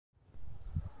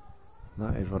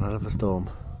That is one hell of a storm.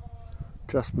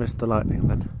 Just missed the lightning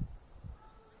then.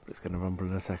 But it's going to rumble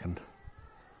in a second.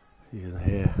 You can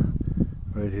hear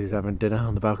Rosie's having dinner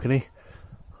on the balcony.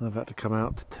 I've had to come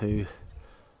out to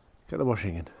get the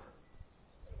washing in.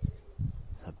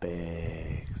 It's a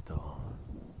big storm.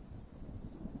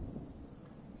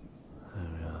 There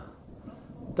we are.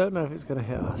 Don't know if it's going to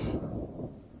hit us,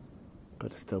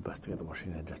 but it's still best to get the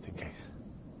washing in just in case.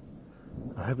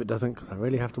 I hope it doesn't, because I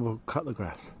really have to cut the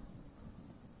grass.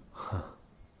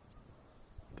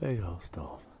 Big old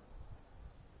storm.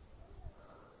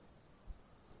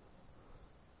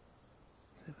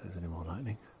 See if there's any more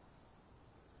lightning.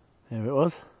 There it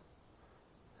was.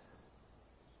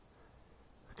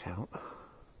 Count.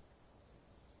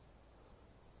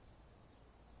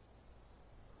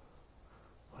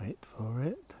 Wait for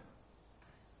it.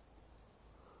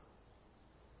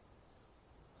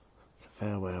 It's a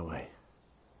fair way away.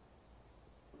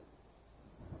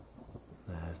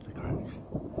 There's the cracks.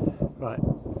 Right.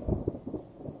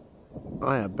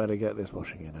 I had better get this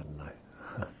washing in, hadn't I?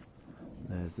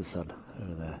 There's the sun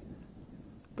over there.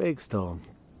 Big storm.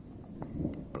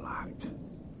 Black.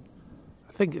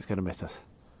 I think it's going to miss us,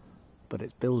 but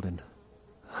it's building.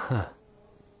 There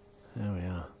we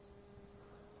are.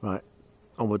 Right,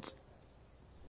 onwards.